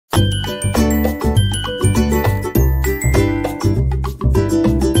All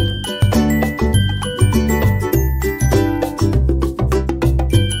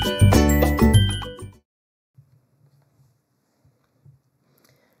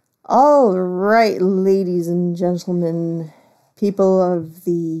right, ladies and gentlemen, people of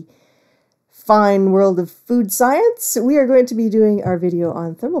the fine world of food science, we are going to be doing our video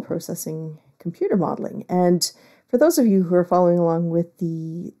on thermal processing computer modeling. And for those of you who are following along with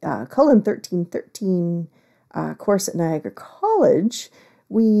the Cullen 1313 course at Niagara College,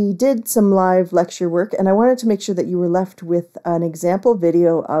 we did some live lecture work, and I wanted to make sure that you were left with an example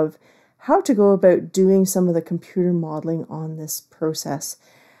video of how to go about doing some of the computer modeling on this process.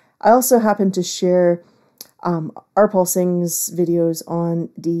 I also happened to share R. Paul Singh's videos on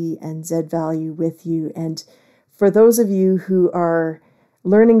D and Z value with you. And for those of you who are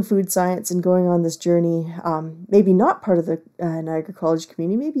learning food science and going on this journey, maybe not part of the Niagara College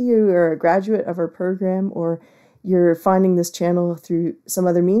community, maybe you are a graduate of our program or you're finding this channel through some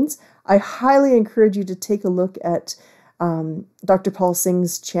other means, I highly encourage you to take a look at Dr. Paul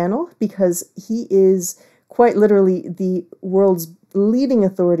Singh's channel, because he is quite literally the world's leading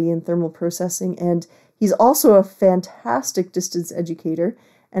authority in thermal processing, and he's also a fantastic distance educator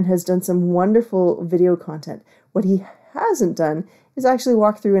and has done some wonderful video content. What he hasn't done is actually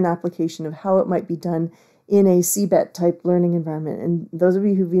walk through an application of how it might be done in a CBET type learning environment. And those of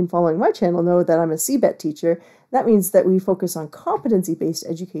you who've been following my channel know that I'm a CBET teacher. That means that we focus on competency-based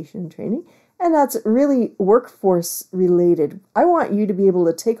education and training, and that's really workforce related. I want you to be able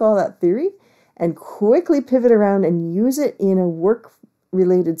to take all that theory and quickly pivot around and use it in a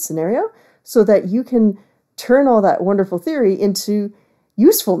work-related scenario so that you can turn all that wonderful theory into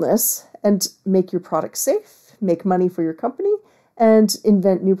usefulness and make your product safe, make money for your company, and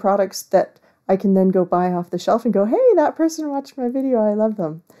invent new products that I can then go buy off the shelf and go, hey, that person watched my video, I love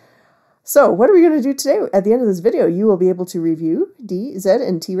them. So what are we going to do today? At the end of this video, you will be able to review D, Z,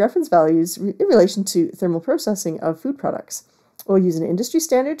 and T reference values in relation to thermal processing of food products. We'll use an industry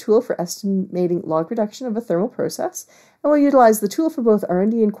standard tool for estimating log reduction of a thermal process, and we'll utilize the tool for both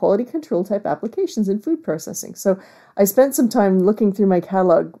R&D and quality control type applications in food processing. So I spent some time looking through my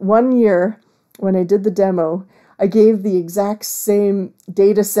catalog. One year when I did the demo, I gave the exact same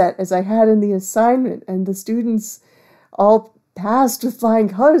data set as I had in the assignment, and the students all passed with flying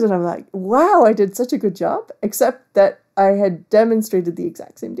colors, and I'm like, wow, I did such a good job, except that I had demonstrated the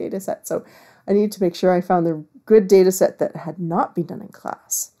exact same data set. So I needed to make sure I found the good data set that had not been done in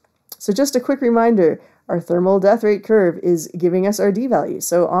class. So just a quick reminder, our thermal death rate curve is giving us our D value.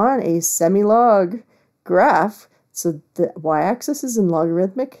 So on a semi-log graph, so the y-axis is in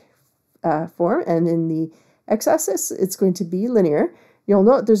logarithmic form, and in the x-axis it's going to be linear. You'll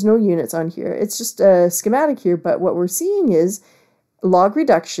note there's no units on here. It's just a schematic here, but what we're seeing is log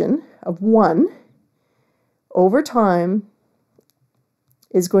reduction of 1 over time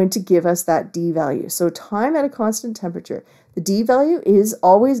is going to give us that D value. So time at a constant temperature. The D value is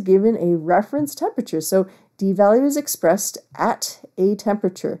always given a reference temperature. So D value is expressed at a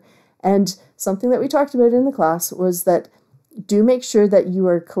temperature. And something that we talked about in the class was that do make sure that you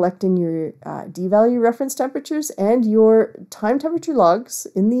are collecting your D value reference temperatures and your time temperature logs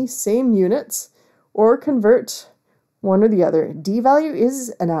in the same units, or convert one or the other. D value is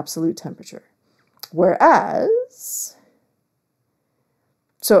an absolute temperature. Whereas,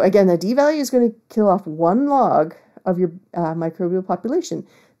 so again, the D value is going to kill off 1 log of your microbial population.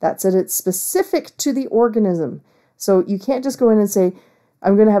 That's it. It's specific to the organism. So you can't just go in and say,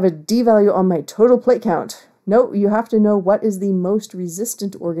 I'm going to have a D value on my total plate count. No, you have to know what is the most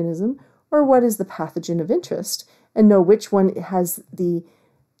resistant organism, or what is the pathogen of interest, and know which one has the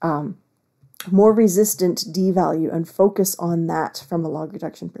more resistant D value and focus on that from a log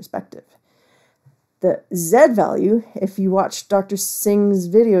reduction perspective. The Z value, if you watch Dr. Singh's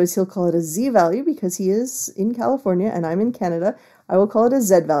videos, he'll call it a Z value because he is in California and I'm in Canada. I will call it a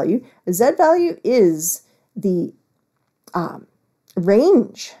Z value. A Z value is the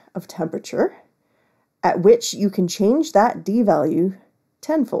range of temperature at which you can change that D value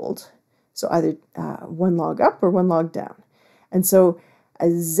tenfold. So either 1 log up or 1 log down. And so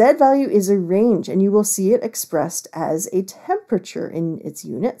a Z value is a range, and you will see it expressed as a temperature in its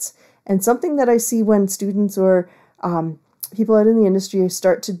units. And something that I see when students or people out in the industry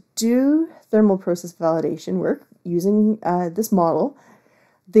start to do thermal process validation work using this model,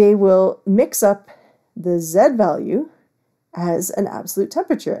 they will mix up the Z value as an absolute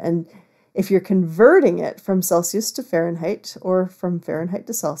temperature. And if you're converting it from Celsius to Fahrenheit or from Fahrenheit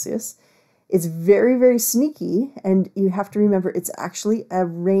to Celsius, it's very, very sneaky, and you have to remember it's actually a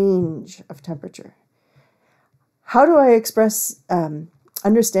range of temperature. How do I express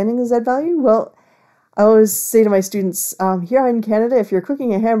understanding the Z value? Well, I always say to my students, here in Canada, if you're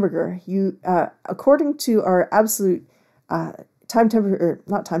cooking a hamburger, you, according to our absolute not time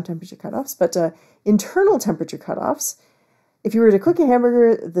temperature cutoffs, but internal temperature cutoffs, if you were to cook a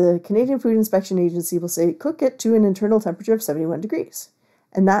hamburger, the Canadian Food Inspection Agency will say, cook it to an internal temperature of 71 degrees.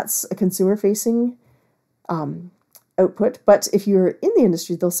 And that's a consumer-facing output. But if you're in the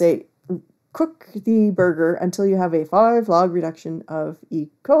industry, they'll say, cook the burger until you have a 5 log reduction of E.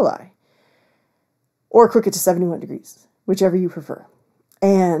 coli. Or cook it to 71 degrees, whichever you prefer.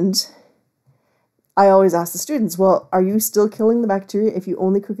 And I always ask the students, well, are you still killing the bacteria if you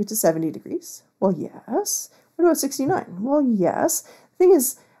only cook it to 70 degrees? Well, yes. What about 69? Well, yes. The thing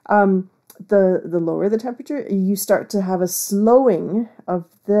is, the lower the temperature, you start to have a slowing of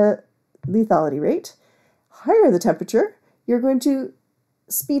the lethality rate. Higher the temperature, you're going to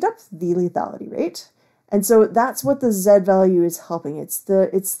speed up the lethality rate. And so that's what the Z value is helping. It's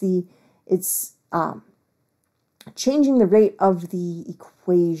changing the rate of the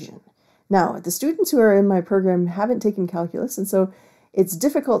equation. Now, the students who are in my program haven't taken calculus, and so it's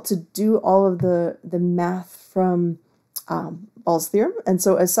difficult to do all of the math from Ball's theorem. And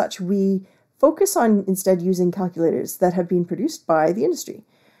so as such, we focus on instead using calculators that have been produced by the industry.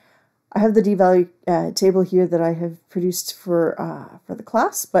 I have the d-value table here that I have produced for the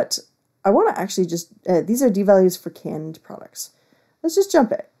class, but I want to actually just, these are d-values for canned products. Let's just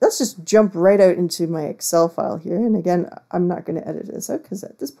jump right out into my Excel file here. And again, I'm not going to edit this out because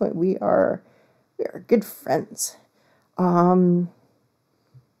at this point we are good friends. Okay,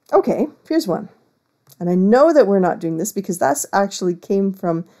 here's one. And I know that we're not doing this because that's actually came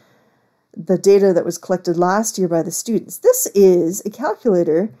from the data that was collected last year by the students. This is a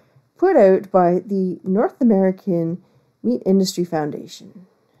calculator put out by the North American Meat Industry Foundation.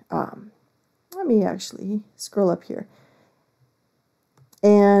 Let me actually scroll up here.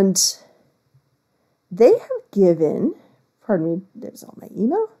 And they have given, pardon me, there's all my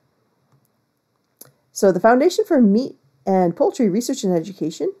email. So the Foundation for Meat and Poultry Research and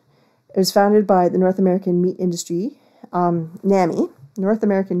Education, it was founded by the North American Meat Industry, NAMI, North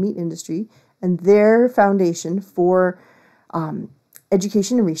American Meat Industry, and their foundation for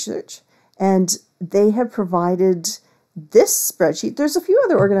education and research. And they have provided this spreadsheet. There's a few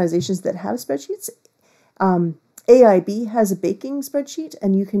other organizations that have spreadsheets. AIB has a baking spreadsheet,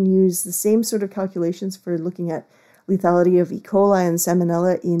 and you can use the same sort of calculations for looking at lethality of E. coli and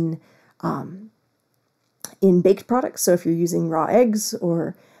Salmonella in baked products. So if you're using raw eggs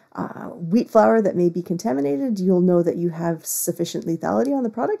or wheat flour that may be contaminated, you'll know that you have sufficient lethality on the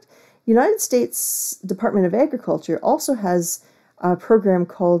product. United States Department of Agriculture also has a program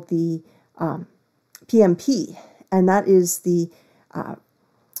called the PMP, and that is the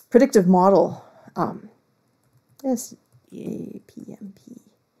predictive model. Yes, PMP.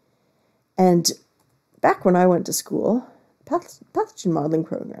 And back when I went to school, pathogen modeling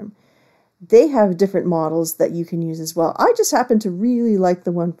program, they have different models that you can use as well. I just happen to really like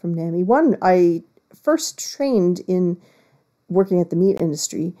the one from NAMI. One, I first trained in working at the meat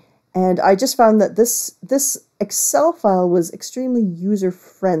industry, and I just found that this Excel file was extremely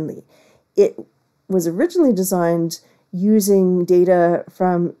user-friendly. It was originally designed using data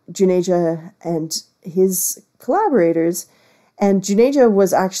from Juneja and his collaborators, and Juneja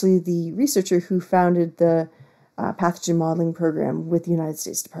was actually the researcher who founded the pathogen modeling program with the United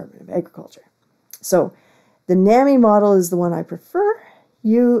States Department of Agriculture. So the NAMI model is the one I prefer.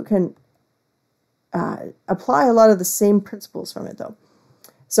 You can apply a lot of the same principles from it though.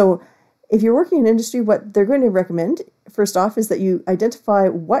 So if you're working in industry, what they're going to recommend, first off, is that you identify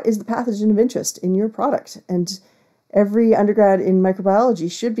what is the pathogen of interest in your product. And every undergrad in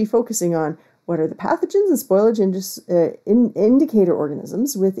microbiology should be focusing on what are the pathogens and spoilage indicator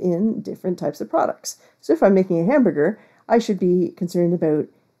organisms within different types of products. So if I'm making a hamburger, I should be concerned about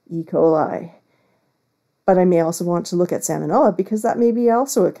E. coli. But I may also want to look at Salmonella because that may be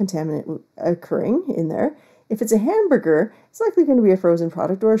also a contaminant occurring in there. If it's a hamburger, it's likely going to be a frozen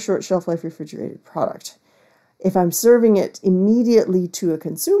product or a short shelf life refrigerated product. If I'm serving it immediately to a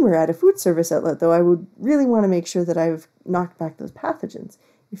consumer at a food service outlet, though, I would really want to make sure that I've knocked back those pathogens.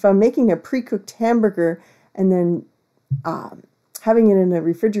 If I'm making a pre-cooked hamburger and then having it in a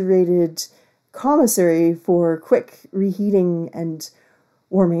refrigerated commissary for quick reheating and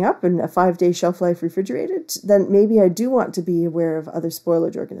warming up and a 5-day shelf life refrigerated, then maybe I do want to be aware of other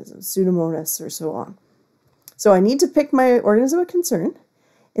spoilage organisms, Pseudomonas or so on. So I need to pick my organism of concern.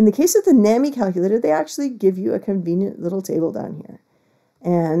 In the case of the NAMI calculator, they actually give you a convenient little table down here.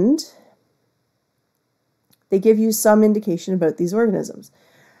 And they give you some indication about these organisms.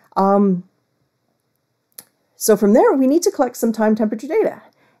 So from there, we need to collect some time temperature data.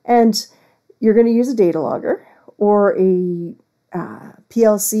 And you're going to use a data logger or a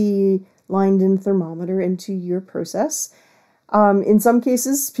PLC lined in thermometer into your process. In some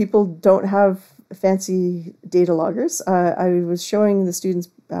cases, people don't have fancy data loggers. I was showing the students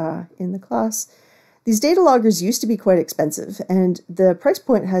in the class, these data loggers used to be quite expensive, and the price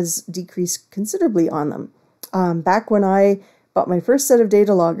point has decreased considerably on them. Back when I bought my first set of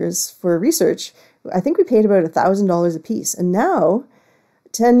data loggers for research, I think we paid about $1,000 a piece, and now,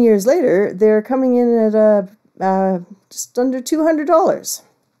 10 years later, they're coming in at just under $200,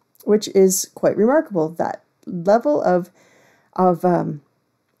 which is quite remarkable, that level of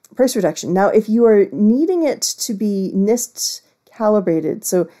price reduction. Now, if you are needing it to be NIST calibrated,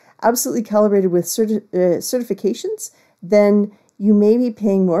 so absolutely calibrated with certifications, then you may be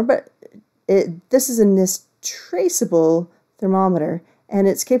paying more, but this is a NIST traceable thermometer, and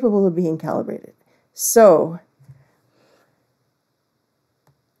it's capable of being calibrated. So,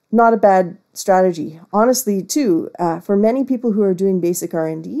 not a bad strategy. Honestly, too, for many people who are doing basic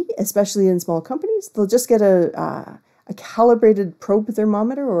R&D, especially in small companies, they'll just get a calibrated probe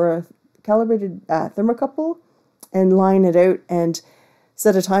thermometer or a calibrated thermocouple and line it out and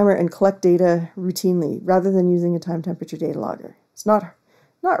set a timer and collect data routinely rather than using a time temperature data logger. It's not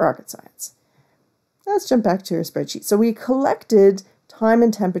rocket science. Let's jump back to our spreadsheet. So we collected time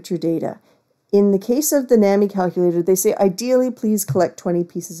and temperature data. In the case of the NAMI calculator, they say ideally please collect 20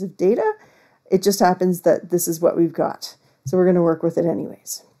 pieces of data. It just happens that this is what we've got. So we're going to work with it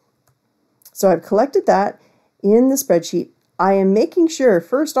anyways. So I've collected that in the spreadsheet. I am making sure,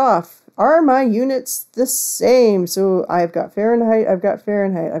 first off, are my units the same? So I've got Fahrenheit, I've got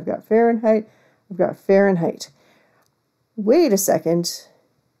Fahrenheit, I've got Fahrenheit, I've got Fahrenheit. Wait a second.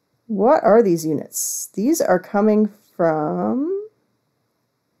 What are these units? These are coming from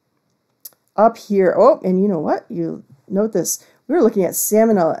up here. Oh, and you know what? You note this. We were looking at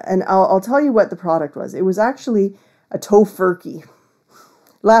salmonella, and I'll tell you what the product was. It was actually a tofurkey.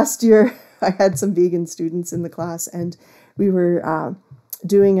 Last year, I had some vegan students in the class, and we were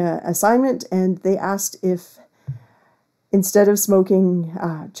doing an assignment, and they asked if instead of smoking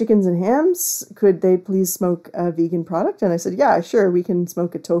chickens and hams, could they please smoke a vegan product? And I said, yeah, sure, we can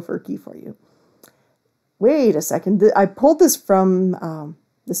smoke a tofurkey for you. Wait a second. I pulled this from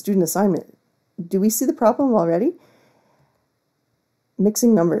the student assignment. Do we see the problem already?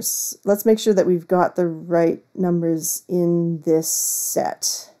 Mixing numbers. Let's make sure that we've got the right numbers in this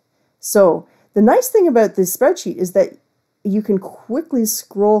set. So the nice thing about this spreadsheet is that you can quickly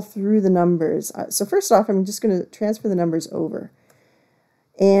scroll through the numbers. So first off, I'm just going to transfer the numbers over.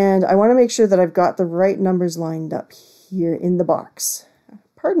 And I want to make sure that I've got the right numbers lined up here in the box.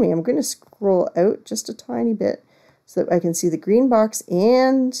 Pardon me, I'm going to scroll out just a tiny bit so that I can see the green box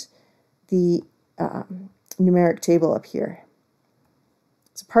and the numeric table up here.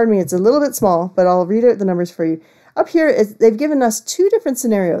 So pardon me, it's a little bit small, but I'll read out the numbers for you. Up here, they've given us two different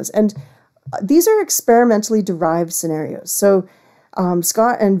scenarios, and these are experimentally derived scenarios. So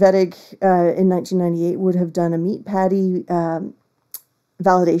Scott and Vettig in 1998 would have done a meat patty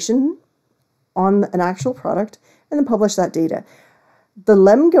validation on an actual product and then published that data. The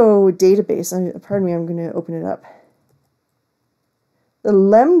LEMGO database, pardon me, I'm going to open it up. The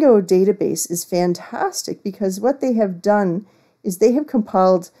LEMGO database is fantastic because what they have done is they have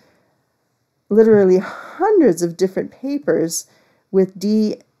compiled literally hundreds of different papers with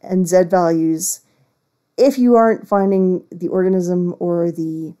D and Z values. If you aren't finding the organism or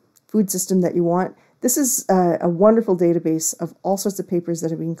the food system that you want, this is a wonderful database of all sorts of papers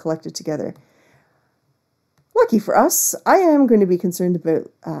that have been collected together. Lucky for us, I am going to be concerned about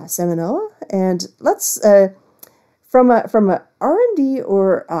salmonella, and let's, from a R&D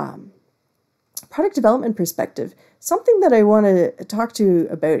or product development perspective, something that I want to talk to you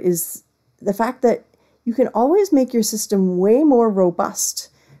about is the fact that you can always make your system way more robust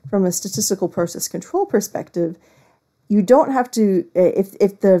from a statistical process control perspective. You don't have to,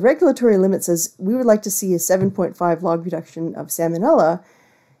 if the regulatory limit says we would like to see a 7.5 log reduction of salmonella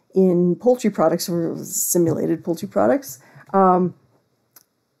in poultry products or simulated poultry products,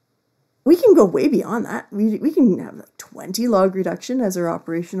 we can go way beyond that. We can have a 20 log reduction as our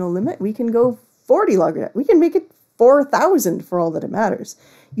operational limit. We can go 40 log reduction. We can make it 4,000 for all that it matters.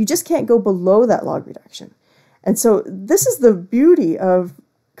 You just can't go below that log reduction. And so this is the beauty of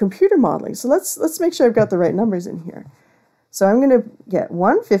computer modeling. So let's make sure I've got the right numbers in here. So I'm going to get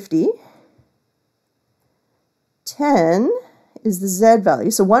 150. 10 is the Z value.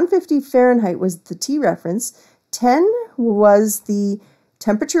 So 150 Fahrenheit was the T reference. 10 was the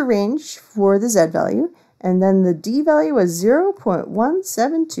temperature range for the Z value. And then the D value was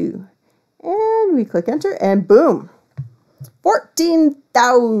 0.172. And we click enter and boom,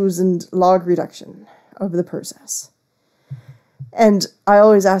 14,000 log reduction of the process. And I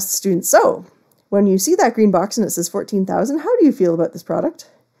always ask the students, so when you see that green box and it says 14,000, how do you feel about this product?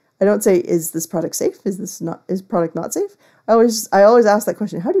 I don't say, is this product safe? Is product not safe? I always ask that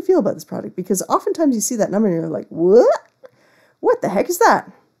question, how do you feel about this product? Because oftentimes you see that number and you're like, what? What the heck is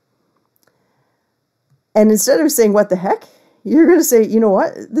that? And instead of saying, what the heck, you're going to say, you know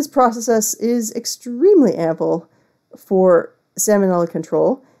what? This process is extremely ample for salmonella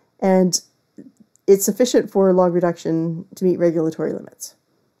control, and it's sufficient for log reduction to meet regulatory limits.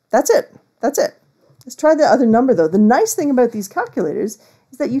 That's it. That's it. Let's try the other number, though. The nice thing about these calculators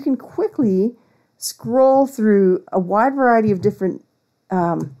is that you can quickly scroll through a wide variety of different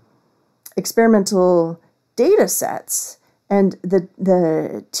experimental data sets, and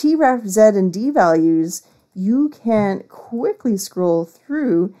the TREF, Z, and D values, you can quickly scroll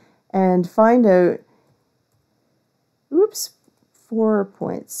through and find out, oops,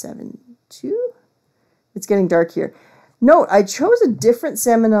 4.72. It's getting dark here. Note, I chose a different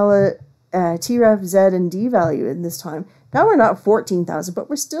salmonella TREF, Z, and D value in this time. Now we're not 14,000, but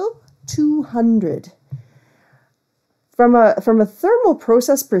we're still 200. From a thermal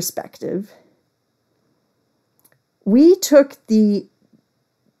process perspective, we took the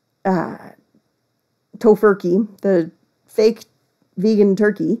tofurkey, the fake vegan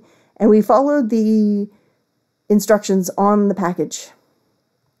turkey, and we followed the instructions on the package.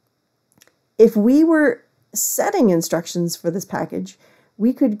 If we were setting instructions for this package,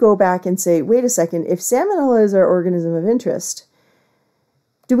 we could go back and say, wait a second, if salmonella is our organism of interest,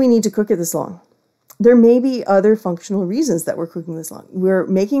 do we need to cook it this long? There may be other functional reasons that we're cooking this long. We're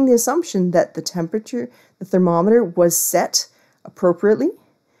making the assumption that the temperature, the thermometer was set appropriately.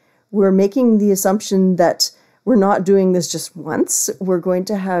 We're making the assumption that we're not doing this just once. We're going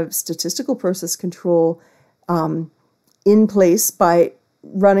to have statistical process control in place by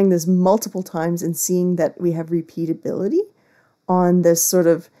running this multiple times and seeing that we have repeatability on this sort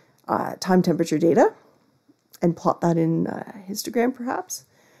of time temperature data, and plot that in histogram perhaps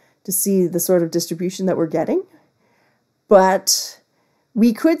to see the sort of distribution that we're getting. But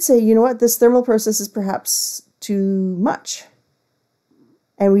we could say, you know what, this thermal process is perhaps too much,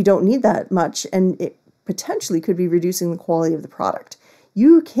 and we don't need that much, and it potentially could be reducing the quality of the product.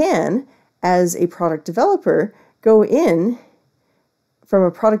 You can, as a product developer, go in from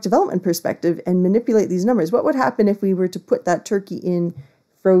a product development perspective and manipulate these numbers. What would happen if we were to put that turkey in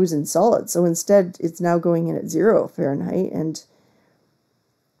frozen solid? So instead, it's now going in at 0 Fahrenheit and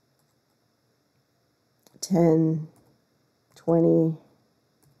 10, 20,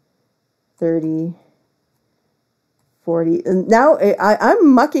 30, 40. And now I'm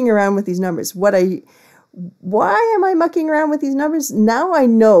mucking around with these numbers. Why am I mucking around with these numbers? Now I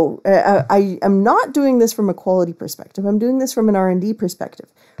know. I am not doing this from a quality perspective. I'm doing this from an R&D perspective.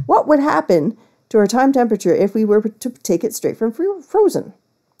 What would happen to our time temperature if we were to take it straight from frozen?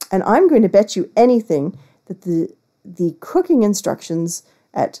 And I'm going to bet you anything that the cooking instructions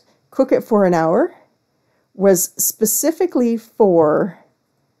at cook it for an hour was specifically for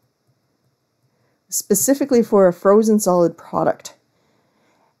a frozen solid product.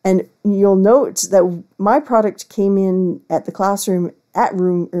 And you'll note that my product came in at the classroom at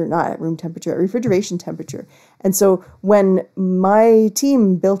refrigeration temperature. And so when my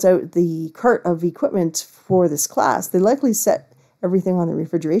team built out the cart of equipment for this class, they likely set everything on the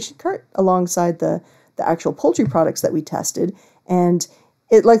refrigeration cart alongside the actual poultry products that we tested. And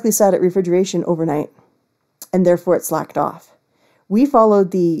it likely sat at refrigeration overnight, and therefore it slacked off. We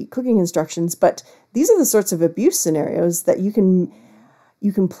followed the cooking instructions, but these are the sorts of abuse scenarios that you can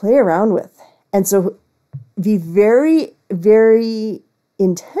play around with. And so be very, very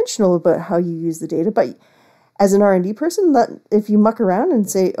intentional about how you use the data. But as an R&D person, if you muck around and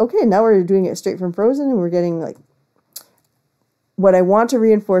say, okay, now we're doing it straight from frozen and we're getting like... What I want to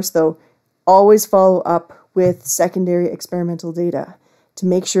reinforce, though, always follow up with secondary experimental data to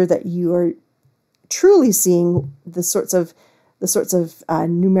make sure that you are truly seeing the sorts of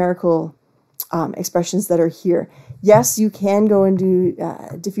numerical expressions that are here. Yes, you can go and do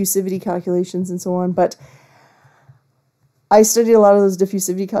diffusivity calculations and so on, but I studied a lot of those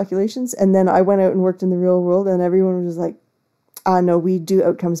diffusivity calculations, and then I went out and worked in the real world, and everyone was like, no, we do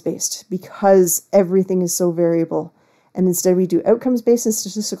outcomes-based because everything is so variable. And instead we do outcomes-based and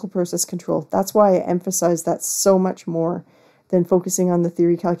statistical process control. That's why I emphasize that so much more than focusing on the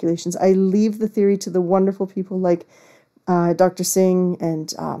theory calculations. I leave the theory to the wonderful people like Dr. Singh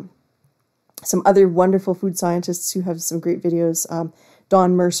and some other wonderful food scientists who have some great videos.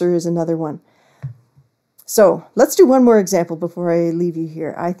 Don Mercer is another one. So let's do one more example before I leave you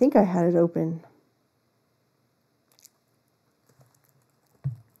here. I think I had it open.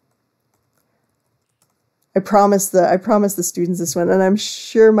 I promise the students this one, and I'm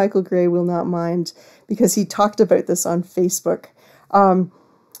sure Michael Gray will not mind because he talked about this on Facebook.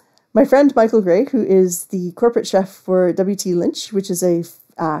 My friend Michael Gray, who is the corporate chef for W.T. Lynch, which is a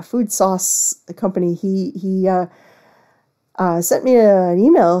food sauce company, he sent me an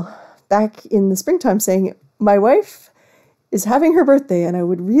email back in the springtime saying, my wife is having her birthday and I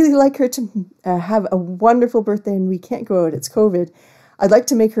would really like her to have a wonderful birthday, and we can't go out, it's COVID. I'd like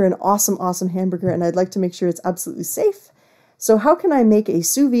to make her an awesome, awesome hamburger, and I'd like to make sure it's absolutely safe. So how can I make a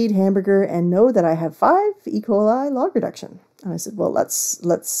sous vide hamburger and know that I have 5 E. coli log reduction? And I said, well,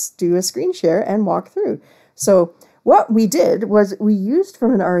 let's do a screen share and walk through. So what we did was we used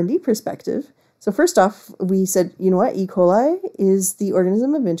from an R&D perspective. So first off, we said, you know what, E. coli is the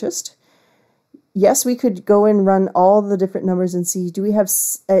organism of interest. Yes, we could go and run all the different numbers and see, do we have,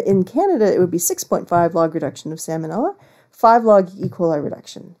 in Canada, it would be 6.5 log reduction of Salmonella, 5 log E. coli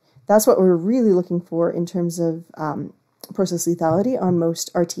reduction. That's what we're really looking for in terms of process lethality on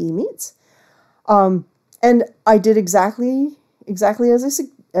most RTE meats. And I did exactly as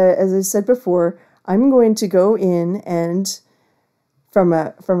I said before. I'm going to go in and from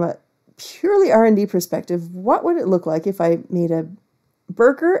a purely R&D perspective, what would it look like if I made a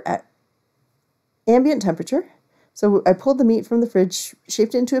burger at ambient temperature? So I pulled the meat from the fridge,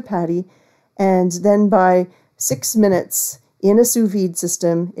 shaped it into a patty, and then by 6 minutes in a sous vide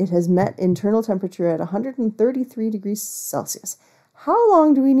system, it has met internal temperature at 133 degrees Celsius. How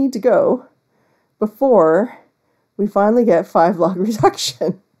long do we need to go before we finally get 5 log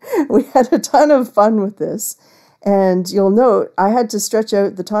reduction? We had a ton of fun with this. And you'll note I had to stretch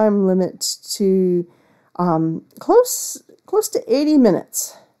out the time limit to close to 80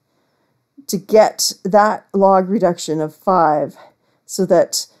 minutes to get that log reduction of 5 so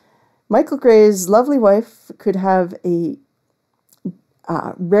that Michael Gray's lovely wife could have a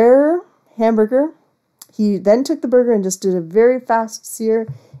rare hamburger. He then took the burger and just did a very fast sear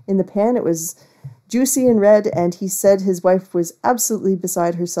in the pan. It was juicy and red, and he said his wife was absolutely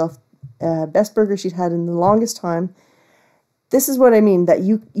beside herself. Best burger she'd had in the longest time. This is what I mean, that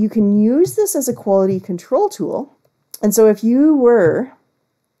you can use this as a quality control tool. And so if you were,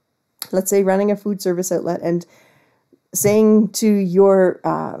 let's say, running a food service outlet and saying to your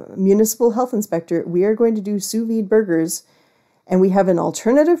municipal health inspector, we are going to do sous vide burgers, and we have an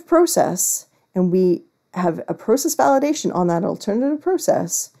alternative process, and we have a process validation on that alternative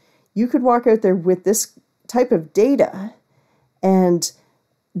process, you could walk out there with this type of data. And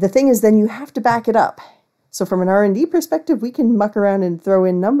the thing is, then you have to back it up. So from an R&D perspective, we can muck around and throw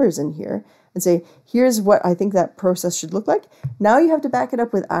in numbers in here and say, here's what I think that process should look like. Now you have to back it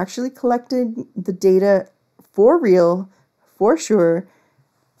up with actually collecting the data for real, for sure,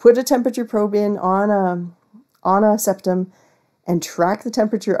 put a temperature probe in on a septum and track the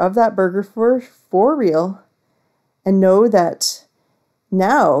temperature of that burger for real, and know that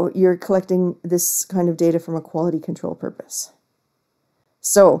now you're collecting this kind of data from a quality control purpose.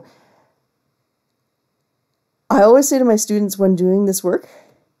 So I always say to my students when doing this work,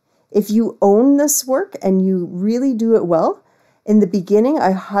 if you own this work and you really do it well, in the beginning,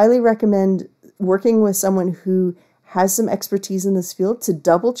 I highly recommend working with someone who has some expertise in this field to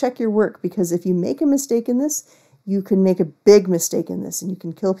double check your work, because if you make a mistake in this, you can make a big mistake in this and you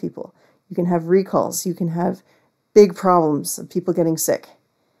can kill people. You can have recalls. You can have big problems of people getting sick.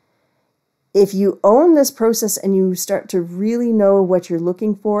 If you own this process and you start to really know what you're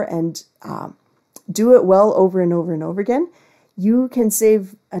looking for and do it well over and over and over again, you can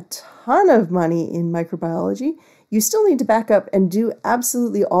save a ton of money in microbiology. You still need to back up and do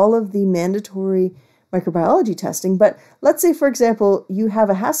absolutely all of the mandatory microbiology testing. But let's say, for example, you have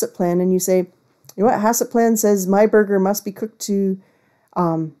a HACCP plan and you say, you know what, HACCP plan says my burger must be cooked to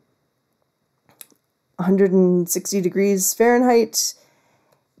 160 degrees Fahrenheit,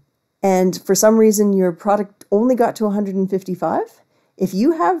 and for some reason your product only got to 155. If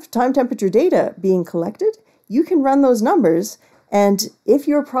you have time temperature data being collected, you can run those numbers, and if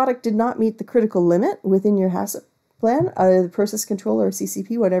your product did not meet the critical limit within your HACCP plan, the process control or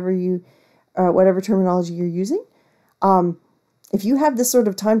CCP, whatever terminology you're using, if you have this sort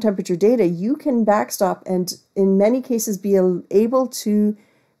of time temperature data, you can backstop and in many cases be able to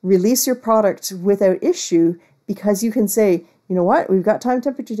release your product without issue, because you can say, you know what, we've got time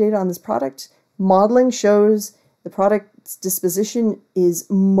temperature data on this product. Modeling shows the product's disposition is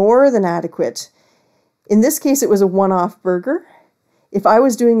more than adequate. In this case, it was a one-off burger. If I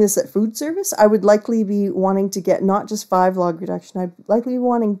was doing this at food service, I would likely be wanting to get not just 5 log reduction, I'd likely be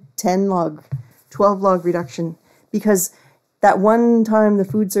wanting 10 log 12 log reduction, because that one time the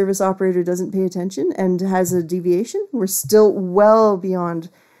food service operator doesn't pay attention and has a deviation, we're still well beyond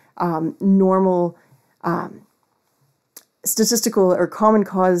normal statistical or common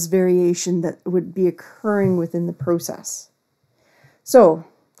cause variation that would be occurring within the process. So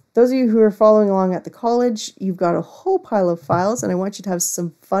those of you who are following along at the college, you've got a whole pile of files, and I want you to have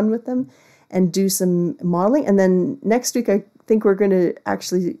some fun with them and do some modeling. And then next week, I think we're going to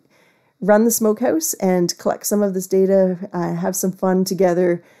actually run the smokehouse and collect some of this data, have some fun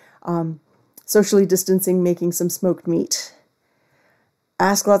together, socially distancing, making some smoked meat.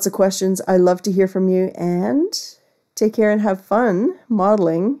 Ask lots of questions. I love to hear from you, and take care and have fun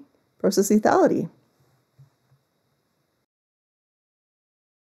modeling process lethality.